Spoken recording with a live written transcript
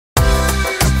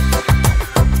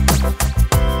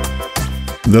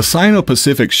The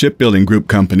SinoPacific Shipbuilding Group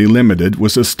Company Limited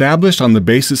was established on the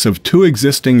basis of 2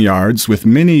 existing yards with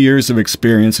many years of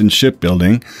experience in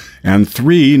shipbuilding and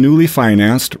 3 newly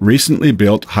financed, recently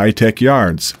built high-tech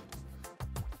yards.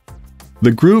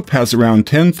 The group has around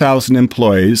 10,000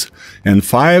 employees and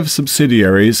 5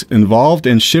 subsidiaries involved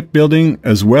in shipbuilding,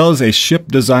 as well as a ship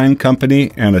design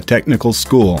company and a technical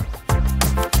school.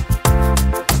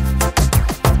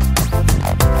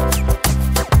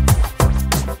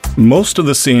 Most of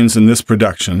the scenes in this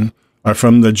production are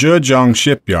from the Zhejiang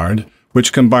shipyard,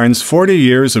 which combines 40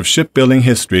 years of shipbuilding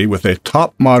history with a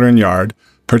top modern yard,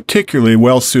 particularly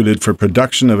well suited for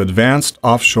production of advanced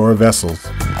offshore vessels.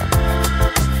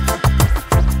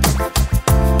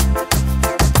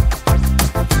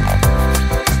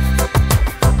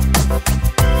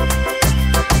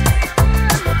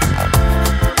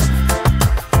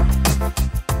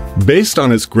 Based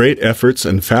on its great efforts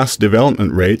and fast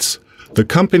development rates, the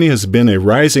company has been a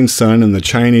rising sun in the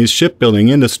Chinese shipbuilding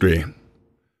industry.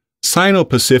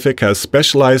 SinoPacific has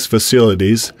specialized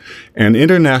facilities, an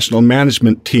international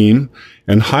management team,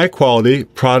 and high-quality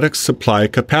product supply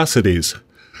capacities.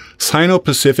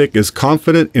 SinoPacific is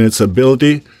confident in its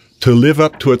ability to live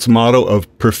up to its motto of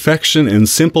perfection in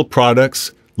simple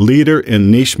products, leader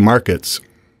in niche markets.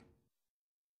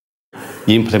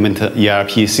 Implement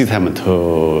ERP system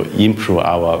to improve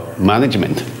our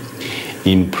management.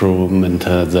 Improvement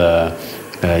the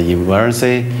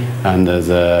efficiency and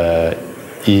the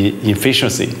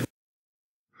efficiency.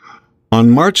 On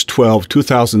March 12,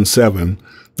 2007,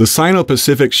 the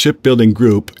SinoPacific Shipbuilding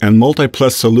Group and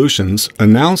MultiPlus Solutions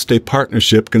announced a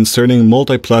partnership concerning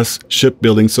MultiPlus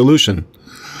Shipbuilding Solution.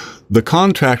 The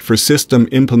contract for system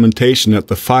implementation at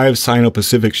the 5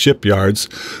 SinoPacific shipyards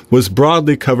was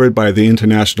broadly covered by the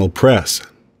international press.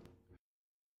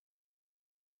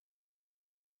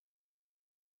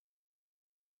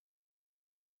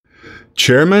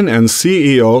 Chairman and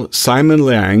CEO Simon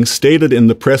Liang stated in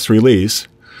the press release,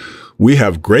 "We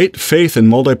have great faith in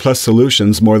MultiPlus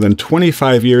Solutions' more than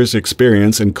 25 years'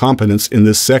 experience and competence in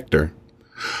this sector.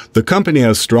 The company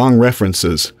has strong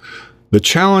references. The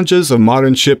challenges of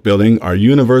modern shipbuilding are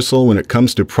universal when it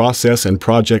comes to process and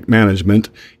project management,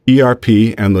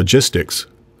 ERP, and logistics.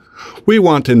 We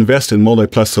want to invest in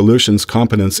MultiPlus Solutions'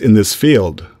 competence in this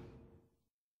field."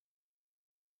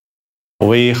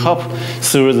 We hope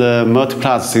through the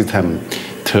MultiPlus system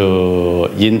to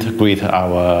integrate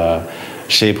our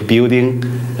shipbuilding,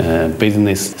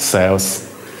 business, sales,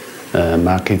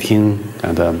 marketing,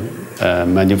 and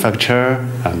manufacture,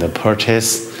 and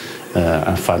purchase,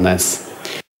 and finance.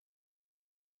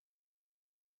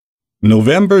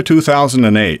 November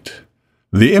 2008.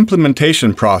 The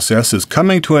implementation process is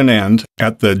coming to an end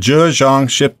at the Zhejiang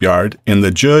shipyard in the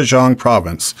Zhejiang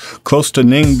province, close to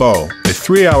Ningbo, a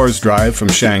 3-hour drive from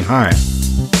Shanghai.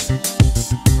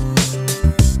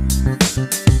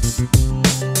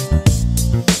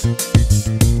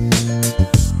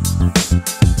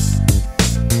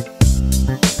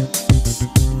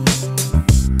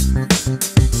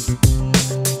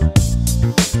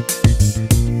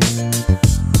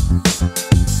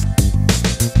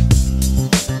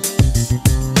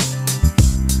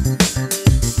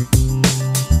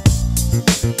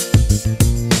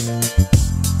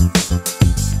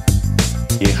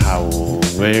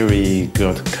 Very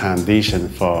good condition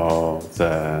for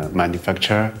the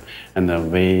manufacturer,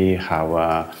 and we have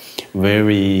a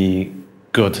very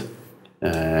good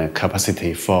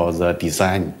capacity for the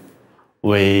design.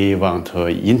 We want to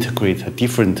integrate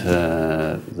different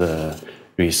the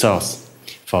resource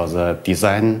for the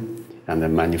design and the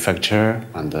manufacture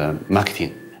and the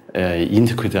marketing.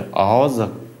 Integrate all the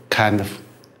kind of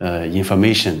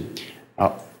information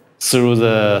through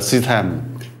the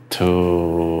system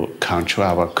to control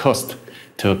our cost,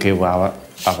 to give our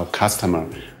customer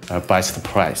best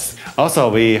price. Also,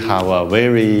 we have a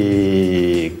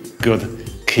very good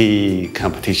key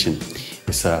competition.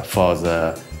 It's for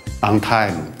the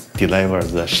on-time deliver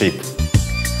the ship.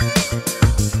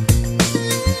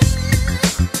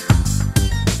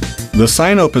 The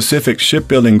SinoPacific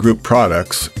Shipbuilding Group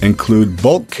products include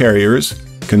bulk carriers,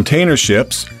 container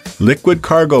ships, liquid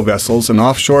cargo vessels, and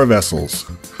offshore vessels.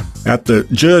 At the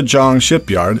Zhejiang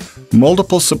shipyard,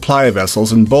 multiple supply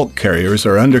vessels and bulk carriers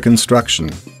are under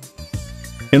construction.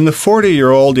 In the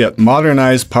 40-year-old yet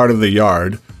modernized part of the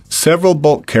yard, several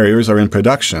bulk carriers are in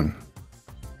production.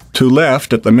 To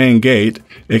left at the main gate,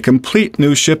 a complete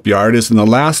new shipyard is in the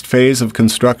last phase of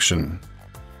construction.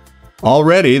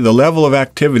 Already, the level of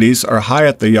activities are high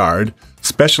at the yard,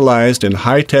 specialized in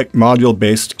high-tech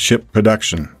module-based ship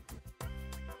production.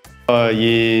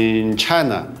 In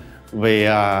China, we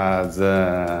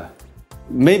are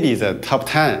maybe the top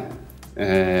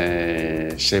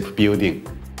 10 shipbuilding,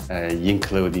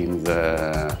 including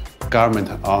the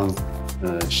government-owned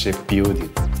shipbuilding.